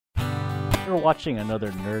You're watching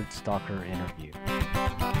another Nerd Stalker interview.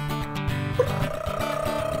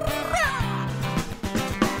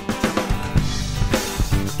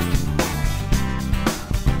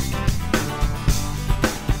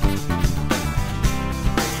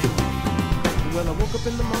 Well, I woke up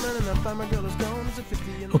in the morning and I found my girl is gone. It's a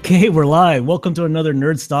 50 and Okay, we're live. Welcome to another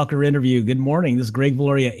Nerd Stalker interview. Good morning. This is Greg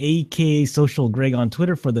Valoria, aka Social Greg on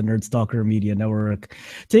Twitter for the Nerd Stalker Media Network.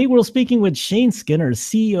 Today we're speaking with Shane Skinner,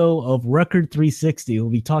 CEO of Record360. We'll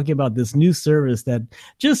be talking about this new service that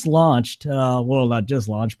just launched. Well, not just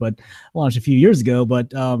launched, but launched a few years ago. But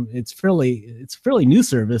it's a fairly new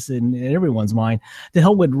service in everyone's mind to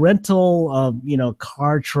help with rental,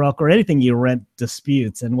 car, truck, or anything you rent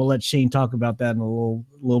disputes. And we'll let Shane talk about that in a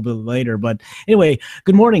little bit later. But anyway,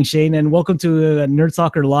 good morning, Shane, and welcome to Nerd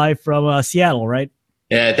Stalker Live from Seattle, right?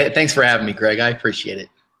 Yeah, thanks for having me, Greg. I appreciate it.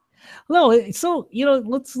 No, so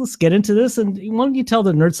let's get into this, and why don't you tell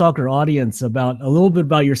the Nerd Stalker audience about a little bit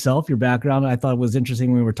about yourself, your background? I thought it was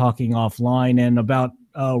interesting when we were talking offline, and about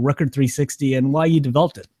Record360 and why you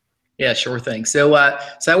developed it. Yeah, sure thing. So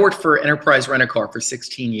I worked for Enterprise Rent-A-Car for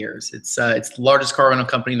 16 years. It's the largest car rental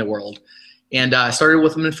company in the world, and I started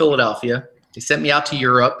with them in Philadelphia. They sent me out to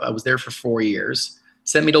Europe. I was there for 4 years.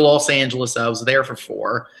 Sent me to Los Angeles. I was there for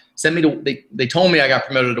 4. They told me I got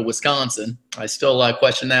promoted to Wisconsin. I still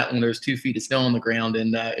question that when there's 2 feet of snow on the ground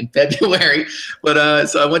in February. But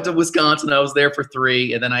so I went to Wisconsin. I was there for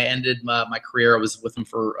 3, and then I ended my career. I was with them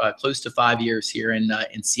for close to 5 years here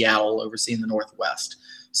in Seattle, overseeing the Northwest.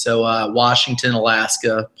 So Washington,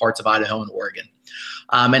 Alaska, parts of Idaho, and Oregon.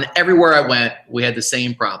 And everywhere I went, we had the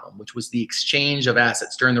same problem, which was the exchange of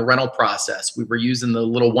assets during the rental process. We were using the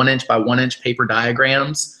little 1-inch by 1-inch paper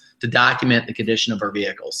diagrams to document the condition of our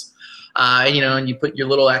vehicles. And you put your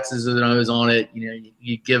little X's and O's on it.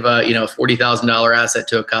 You give a $40,000 asset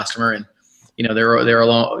to a customer, and they're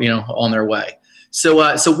on their way. So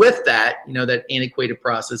with that, that antiquated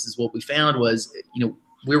process is what we found was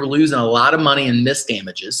we were losing a lot of money in missed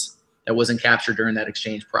damages that wasn't captured during that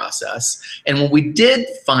exchange process. And when we did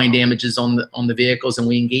find damages on the vehicles and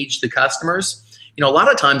we engaged the customers, a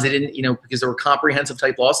lot of times they didn't, because there were comprehensive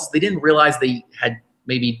type losses, they didn't realize they had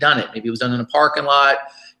maybe done it. Maybe it was done in a parking lot,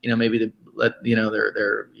 maybe they let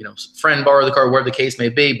their friend borrow the car, whatever the case may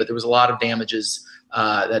be. But there was a lot of damages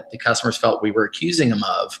that the customers felt we were accusing them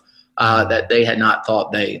of that they had not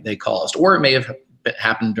thought they caused, or it may have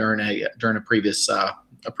happened during a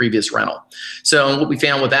previous rental. So what we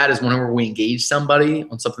found with that is whenever we engaged somebody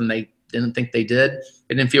on something they didn't think they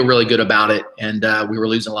didn't feel really good about it, and we were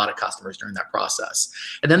losing a lot of customers during that process.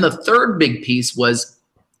 And then the third big piece was,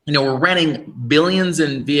 we're renting billions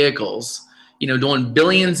in vehicles, doing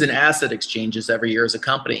billions in asset exchanges every year as a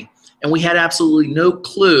company, and we had absolutely no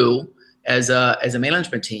clue as a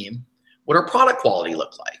management team what our product quality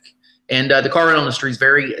looked like. And the car rental industry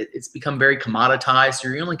it's become very commoditized. So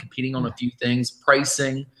you're only competing on a few things: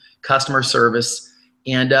 pricing, customer service,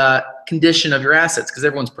 and condition of your assets, because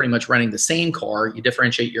everyone's pretty much renting the same car. You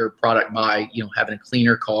differentiate your product by having a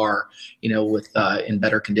cleaner car, with in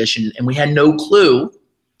better condition. And we had no clue.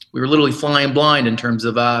 We were literally flying blind in terms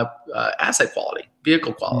of asset quality,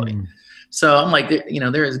 vehicle quality. So I'm like,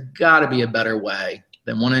 there has got to be a better way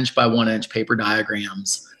than 1-inch by 1-inch paper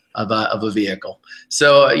diagrams of a vehicle.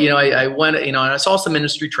 So I went, and I saw some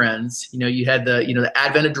industry trends. You had the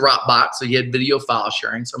advent of Dropbox, so you had video file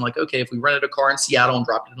sharing. So I'm like, okay, if we rented a car in Seattle and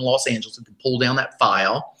dropped it in Los Angeles, we could pull down that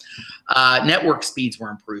file. Network speeds were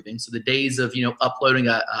improving, so the days of uploading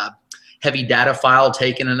a heavy data file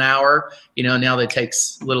taking an hour, now that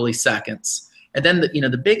takes literally seconds. And then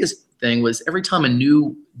the biggest thing was every time a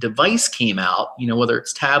new device came out, whether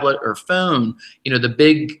it's tablet or phone, the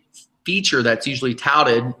big feature that's usually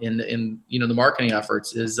touted in the marketing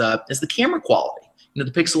efforts is the camera quality, the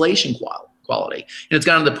pixelation quality. And it's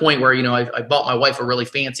gotten to the point where I bought my wife a really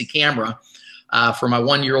fancy camera for my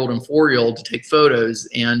 1-year-old and 4-year-old to take photos,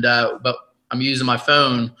 and but I'm using my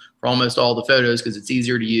phone for almost all the photos because it's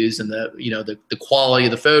easier to use, and the quality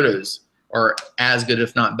of the photos are as good,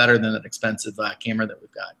 if not better, than an expensive camera that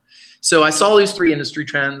we've got. So I saw these 3 industry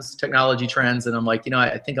trends, technology trends, and I'm like,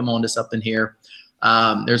 I think I'm onto something here.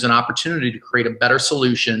 There's an opportunity to create a better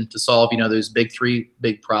solution to solve, those 3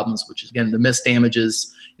 big problems, which is, again, the missed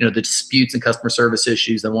damages, the disputes and customer service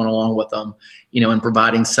issues that went along with them, and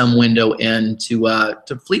providing some window into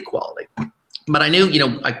to fleet quality. But I knew,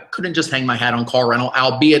 I couldn't just hang my hat on car rental,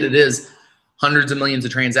 albeit it is hundreds of millions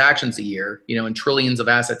of transactions a year, and trillions of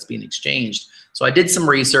assets being exchanged. So I did some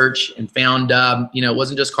research and found, it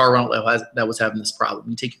wasn't just car rental that was having this problem.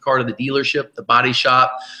 You take your car to the dealership, the body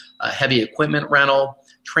shop, heavy equipment rental,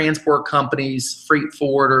 transport companies, freight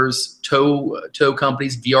forwarders, tow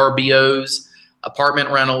companies, VRBOs, apartment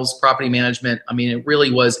rentals, property management. I mean, it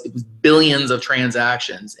was billions of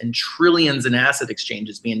transactions and trillions in asset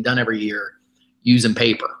exchanges being done every year using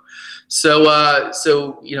paper. So,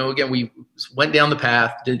 again, we went down the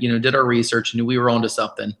path, did our research, knew we were onto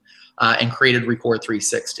something, and created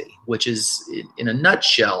Record360, which is, in a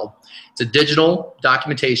nutshell, it's a digital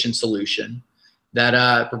documentation solution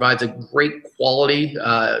that provides a great quality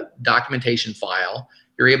documentation file.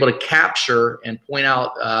 You're able to capture and point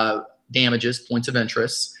out damages, points of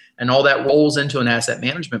interest, and all that rolls into an asset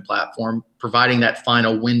management platform, providing that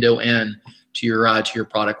final window in to your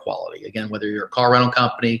product quality. Again, whether you're a car rental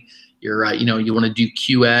company, you want to do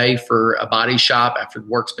QA for a body shop after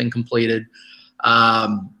work's been completed,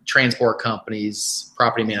 transport companies,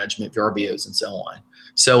 property management, VRBOs, and so on.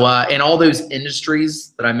 So in all those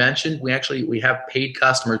industries that I mentioned, we have paid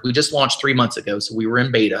customers. We just launched 3 months ago, so we were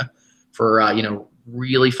in beta for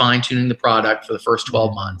really fine-tuning the product for the first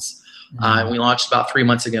 12 months. We launched about 3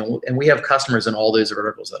 months ago, and we have customers in all those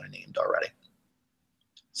verticals that I named already.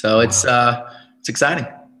 So it's exciting.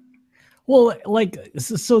 Well,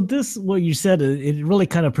 so this, what you said, it really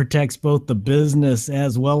kind of protects both the business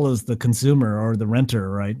as well as the consumer or the renter,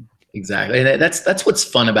 right? Exactly. And that's what's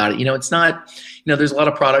fun about it. It's not, there's a lot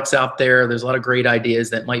of products out there. There's a lot of great ideas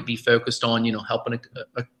that might be focused on, helping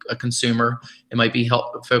a consumer. It might be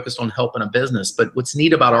focused on helping a business. But what's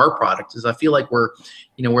neat about our product is I feel like we're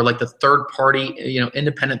like the third party,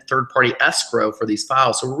 independent third party escrow for these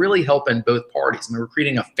files. So we're really helping both parties. I mean, we're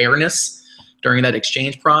creating a fairness during that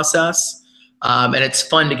exchange process. And it's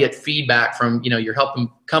fun to get feedback from, you're helping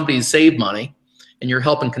companies save money, and you're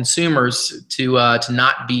helping consumers to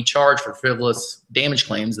not be charged for frivolous damage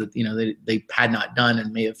claims that they had not done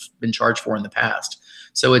and may have been charged for in the past.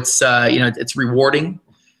 So it's it's rewarding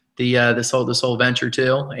this whole venture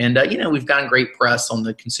too. And we've gotten great press on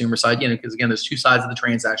the consumer side, because again, there's two sides of the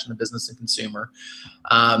transaction, the business and consumer.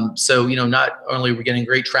 So not only are we getting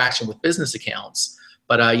great traction with business accounts,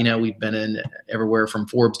 but we've been in everywhere from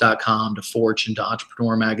Forbes.com to Fortune to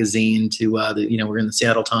Entrepreneur Magazine to we're in the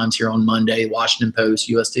Seattle Times here on Monday, Washington Post,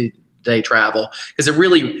 US Today Travel, because it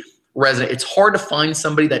really resonates. It's hard to find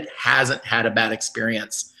somebody that hasn't had a bad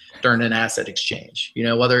experience during an asset exchange.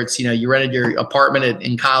 Whether it's you rented your apartment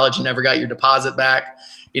in college and never got your deposit back,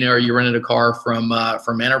 or you rented a car from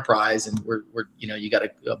Enterprise and you got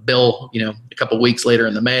a bill a couple of weeks later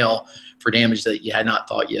in the mail for damage that you had not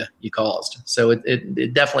thought you caused. So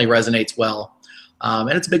it definitely resonates well,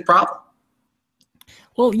 and it's a big problem.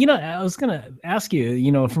 Well, I was going to ask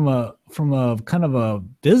you, from a kind of a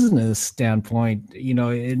business standpoint,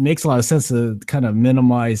 it makes a lot of sense to kind of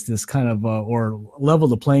minimize this kind of or level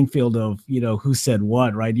the playing field of who said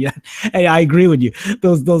what, right? Yeah, hey, I agree with you.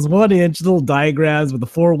 Those 1-inch little diagrams with the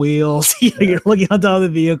 4 wheels, you're looking on top of the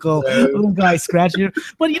vehicle, little guy scratching it.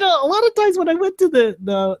 But a lot of times when I went to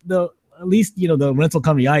the at least the rental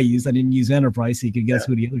company I used, I didn't use Enterprise, so you could guess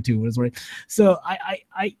who the other two was, right? So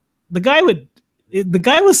the guy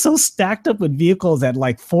was so stacked up with vehicles at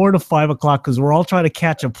like 4 to 5 o'clock because we're all trying to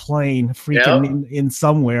catch a plane freaking in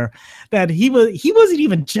somewhere that he wasn't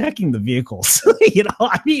even checking the vehicles.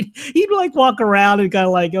 I mean, he'd like walk around and kind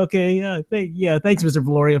of like, okay, thanks, Mr.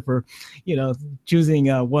 Valoria, for choosing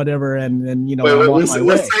whatever, and we'll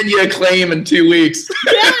send you a claim in 2 weeks.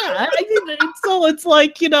 Yeah, so it's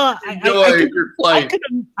like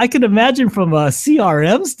I can imagine from a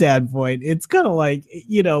CRM standpoint, it's kind of like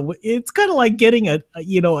getting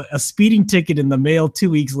a speeding ticket in the mail 2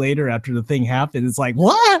 weeks later after the thing happened. It's like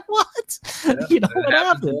what what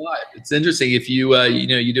happened? It's interesting if you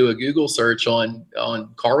you do a Google search on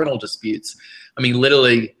car rental disputes. I mean,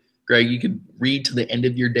 literally, Greg, you could read to the end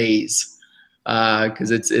of your days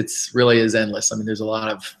because it's really is endless. I mean, there's a lot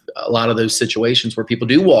of those situations where people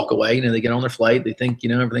do walk away. They get on their flight, they think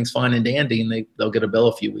everything's fine and dandy, and they'll get a bill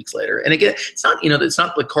a few weeks later. And again, it's not it's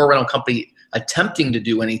not the car rental company attempting to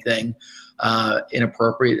do anything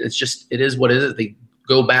inappropriate. It is what it is. They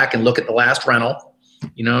go back and look at the last rental,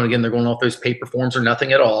 and again, they're going off those paper forms or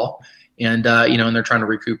nothing at all. And, and they're trying to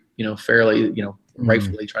recoup, fairly,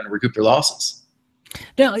 rightfully trying to recoup their losses.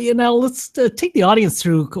 Now let's take the audience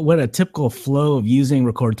through what a typical flow of using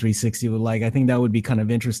Record360 would like. I think that would be kind of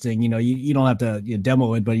interesting. You don't have to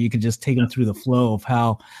demo it, but you could just take them through the flow of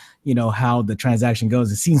how the transaction goes.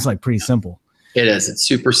 It seems like pretty simple. It is. It's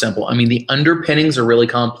super simple. I mean, the underpinnings are really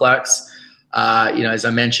complex. As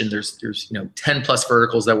I mentioned, there's 10 plus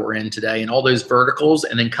verticals that we're in today, and all those verticals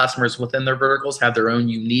and then customers within their verticals have their own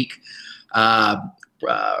unique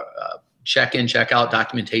check-in, check-out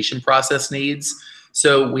documentation process needs.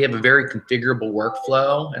 So we have a very configurable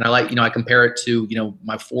workflow, and I compare it to,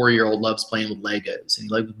 my 4-year-old loves playing with Legos, and he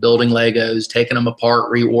loves building Legos, taking them apart,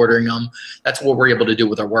 reordering them. That's what we're able to do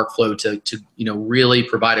with our workflow to really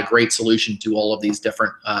provide a great solution to all of these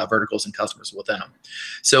different verticals and customers within them.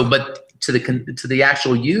 So, but to the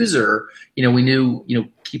actual user, we knew,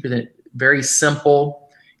 keeping it very simple.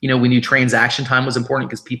 We knew transaction time was important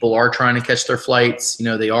because people are trying to catch their flights.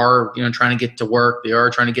 They are, trying to get to work. They are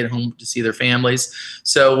trying to get home to see their families.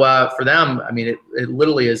 So for them, it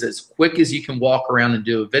literally is as quick as you can walk around and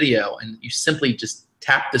do a video, and you simply just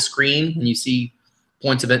tap the screen and you see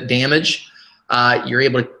points of damage. You're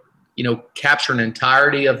able to, capture an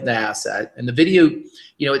entirety of the asset. And the video,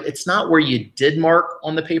 it's not where you did mark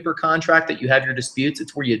on the paper contract that you have your disputes.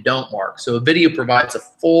 It's where you don't mark. So a video provides a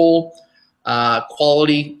full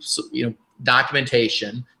quality,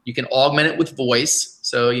 documentation. You can augment it with voice.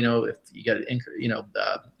 So, if you got,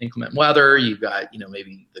 inclement weather, you've got,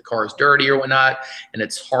 maybe the car is dirty or whatnot, and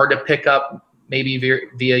it's hard to pick up maybe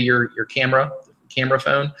via your camera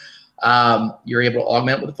phone. You're able to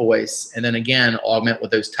augment with voice, and then again, augment with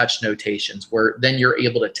those touch notations, where then you're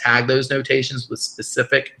able to tag those notations with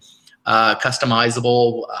specific,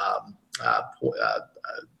 customizable,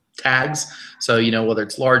 tags. So, whether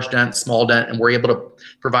it's large dent, small dent, and we're able to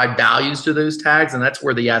provide values to those tags. And that's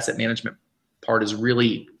where the asset management part is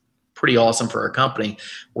really pretty awesome for our company.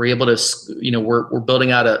 We're able to, we're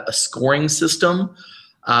building out a scoring system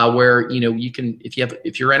where, you can,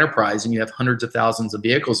 if you're enterprise and you have hundreds of thousands of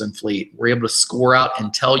vehicles in fleet, we're able to score out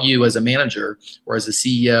and tell you as a manager or as a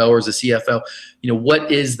CEO or as a CFO,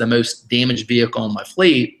 what is the most damaged vehicle in my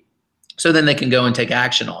fleet. So then they can go and take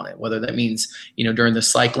action on it, whether that means, during the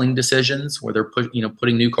cycling decisions where they're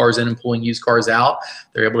putting new cars in and pulling used cars out,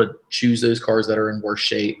 they're able to choose those cars that are in worse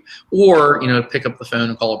shape, or, pick up the phone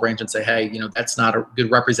and call a branch and say, hey, that's not a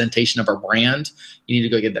good representation of our brand. You need to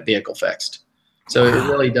go get that vehicle fixed. So it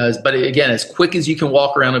really does. But again, as quick as you can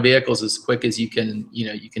walk around a vehicle is as quick as you can,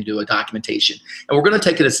 you can do a documentation. And we're going to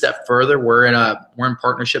take it a step further. We're in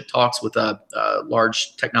partnership talks with a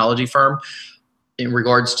large technology firm in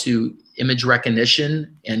regards to image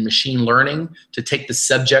recognition and machine learning to take the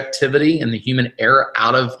subjectivity and the human error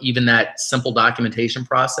out of even that simple documentation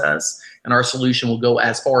process. And our solution will go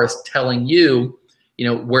as far as telling you,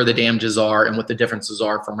 where the damages are and what the differences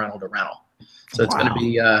are from rental to rental. So it's going to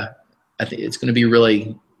be, I think it's going to be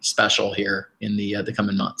really special here in the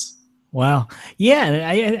coming months. Wow. Yeah.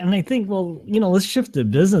 And I think, well, let's shift to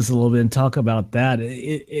business a little bit and talk about that.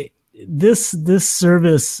 This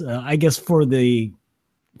service, I guess for the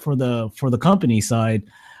company side,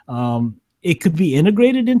 it could be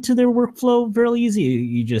integrated into their workflow fairly easy.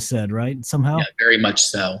 You just said, right? Somehow. Yeah, very much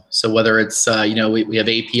so. So whether it's we have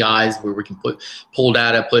APIs where we can pull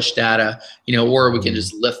data, push data, or we can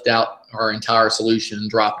just lift out our entire solution and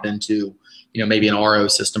drop it into maybe an RO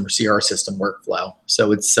system or CR system workflow.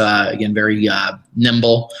 So it's again very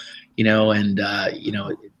nimble, and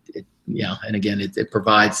and again, it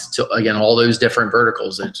provides to, again, all those different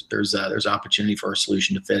verticals. There's opportunity for a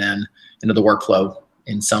solution to fit into the workflow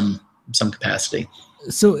in some capacity.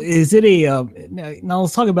 So is it now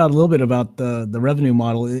let's talk about a little bit about the revenue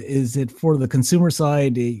model. Is it for the consumer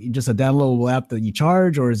side just a downloadable app that you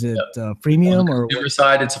charge, or is it freemium? On the consumer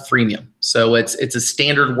side, it's a freemium. So it's a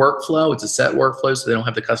standard workflow. It's a set workflow, so they don't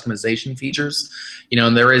have the customization features.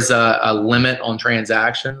 And there is a limit on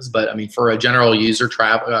transactions, but for a general user,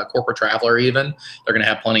 corporate traveler even, they're going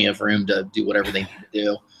to have plenty of room to do whatever they need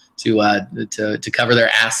to do to cover their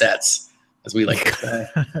assets, as we like to say.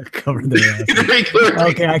 Cover their assets.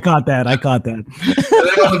 Okay, I caught that. And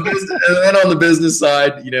then on the business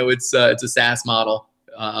side, it's a SaaS model.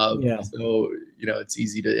 So it's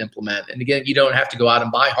easy to implement. And again, you don't have to go out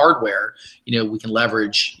and buy hardware. We can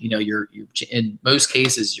leverage your in most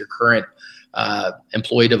cases your current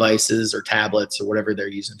employee devices or tablets or whatever they're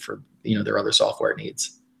using for their other software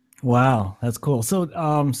needs. Wow, that's cool. So,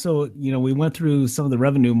 we went through some of the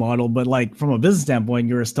revenue model, but like from a business standpoint,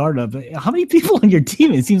 you're a startup. How many people on your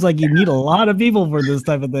team? It seems like you need a lot of people for this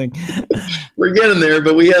type of thing. We're getting there,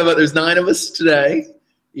 but we have there's 9 of us today,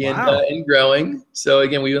 and growing. So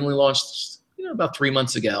again, we only launched about 3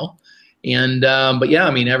 months ago, and but yeah,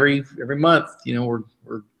 every month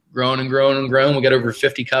we're growing and growing and growing. We got over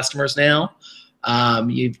 50 customers now.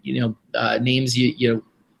 Names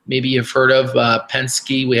maybe you've heard of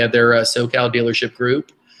Penske. We have their SoCal dealership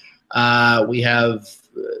group. We have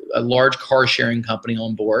a large car sharing company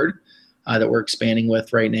on board that we're expanding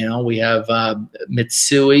with right now. We have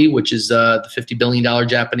Mitsui, which is the $50 billion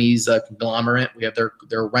Japanese conglomerate. We have their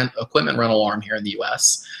equipment rental arm here in the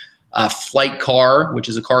U.S. Flight Car, which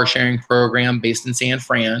is a car sharing program based in San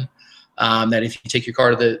Fran. that if you take your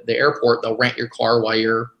car to the airport, they'll rent your car while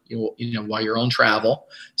you're while you're on travel.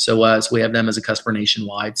 So so we have them as a customer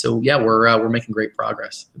nationwide. So yeah, we're making great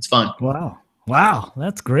progress. It's fun. Wow,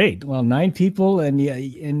 that's great. Well, 9 people, and yeah,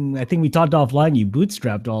 and I think we talked offline. You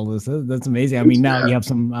bootstrapped all this. That's amazing. I mean, now you have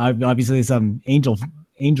some obviously some angel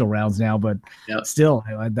rounds now, but still,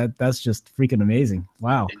 that's just freaking amazing.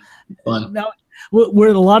 Wow. Fun. Now, were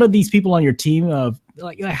a lot of these people on your team?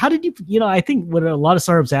 Like, how did you? I think what a lot of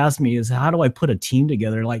startups ask me is, how do I put a team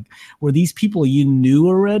together? Like, were these people you knew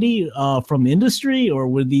already from industry, or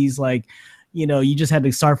were these like, you just had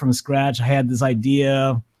to start from scratch? I had this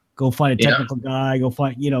idea. Go find a technical guy. Go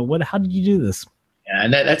find, what? How did you do this? Yeah,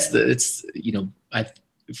 and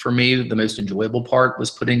for me, the most enjoyable part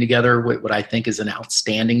was putting together what I think is an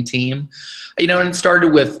outstanding team. And it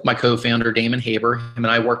started with my co-founder Damon Haber. Him and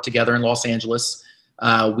I worked together in Los Angeles.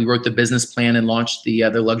 We wrote the business plan and launched the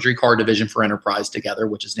luxury car division for Enterprise together,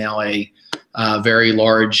 which is now a very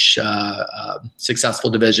large,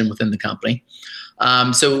 successful division within the company.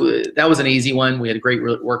 So that was an easy one. We had a great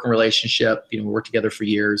working relationship. We worked together for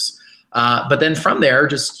years. But then from there,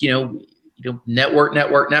 just,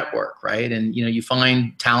 network, right? And, you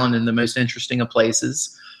find talent in the most interesting of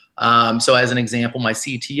places. So as an example, my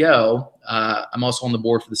CTO, I'm also on the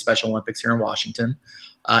board for the Special Olympics here in Washington.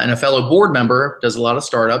 And a fellow board member does a lot of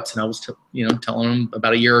startups. And I was, telling him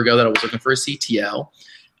about a year ago that I was looking for a CTO.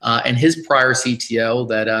 And his prior CTO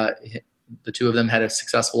that the two of them had a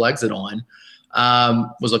successful exit on,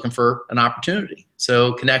 was looking for an opportunity.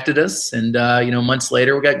 So connected us, and months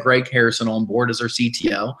later we got Greg Harrison on board as our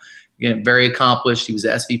CTO. Again, very accomplished. He was the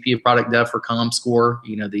SVP of product dev for ComScore,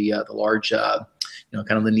 the large kind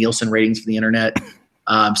of the Nielsen ratings for the internet.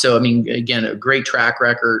 So I mean, again, a great track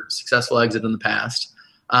record, successful exit in the past.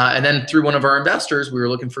 And then through one of our investors, we were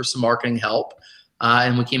looking for some marketing help,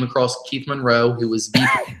 and we came across Keith Monroe, who was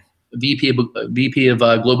VP of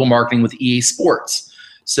global marketing with EA Sports.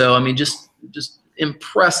 So I mean, just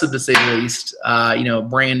impressive to say the least.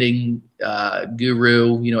 Branding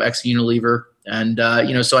guru, ex Unilever, and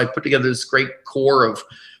so I put together this great core of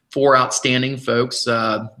 4 outstanding folks.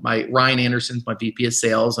 My Ryan Anderson's my VP of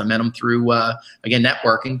sales. I met him through again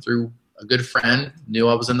networking through a good friend. Knew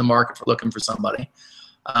I was in the market for looking for somebody.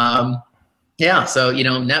 So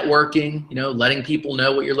networking, letting people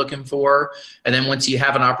know what you're looking for, and then once you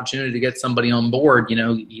have an opportunity to get somebody on board,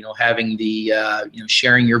 having the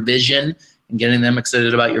sharing your vision and getting them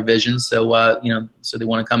excited about your vision, so so they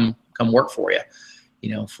want to come work for you,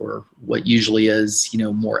 for what usually is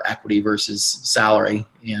more equity versus salary,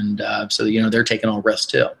 and so they're taking on risk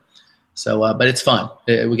too. So but it's fun.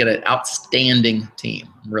 We got an outstanding team.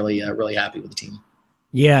 I'm really happy with the team.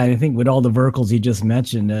 Yeah, I think with all the verticals you just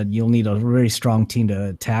mentioned, you'll need a very strong team to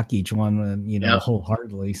attack each one,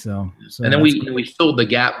 wholeheartedly. So and then we filled the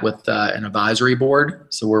gap with an advisory board.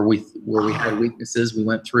 So where we had weaknesses, we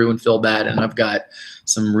went through and filled that. And I've got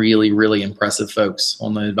some really, really impressive folks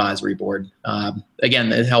on the advisory board. Again,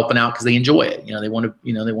 they're helping out because they enjoy it. They want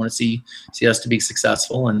to see us to be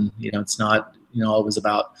successful, and it's not always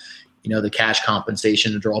about the cash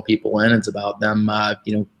compensation to draw people in. It's about them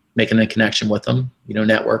making a connection with them,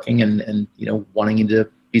 networking and wanting to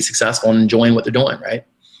be successful and enjoying what they're doing, right?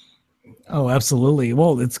 Oh, absolutely.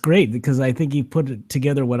 Well, it's great because I think you put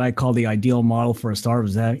together what I call the ideal model for a startup,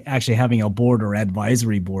 is actually having a board or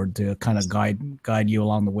advisory board to kind of guide you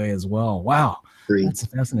along the way as well. Wow. Great. That's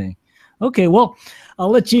fascinating. Okay, well,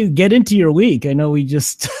 I'll let you get into your week. I know we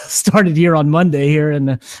just started here on Monday here,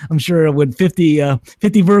 and I'm sure with 50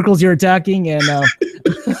 verticals you're attacking and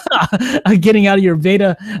getting out of your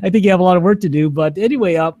beta, I think you have a lot of work to do. But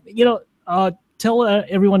anyway, tell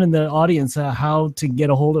everyone in the audience how to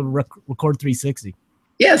get a hold of Record360.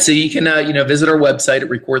 Yeah, so you can visit our website at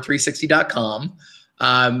record360.com.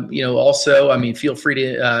 Also, feel free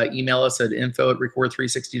to email us at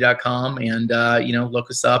info@record360.com and, look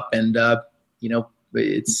us up, and,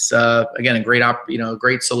 it's, again, a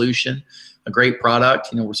great solution, a great product.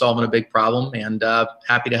 We're solving a big problem, and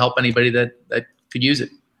happy to help anybody that could use it.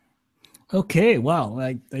 Okay. Wow.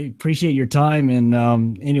 I appreciate your time. And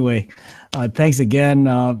anyway, thanks again.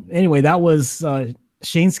 Anyway, that was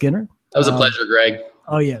Shane Skinner. That was a pleasure, Greg.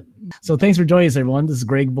 Oh, yeah. So thanks for joining us, everyone. This is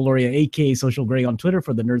Greg Valoria, aka Social Greg on Twitter,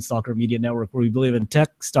 for the Nerd Stalker Media Network, where we believe in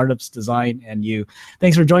tech, startups, design, and you.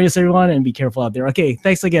 Thanks for joining us, everyone, and be careful out there. Okay.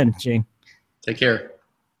 Thanks again, Shane. Take care.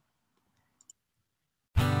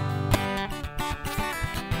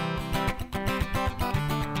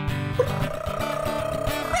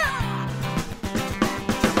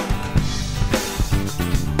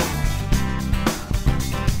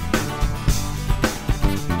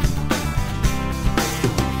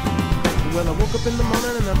 Well, I woke woke up in the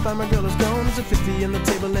morning and I find my girl is gone. There's a 50 on the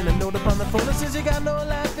table and a note upon the phone that says you got no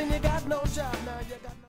last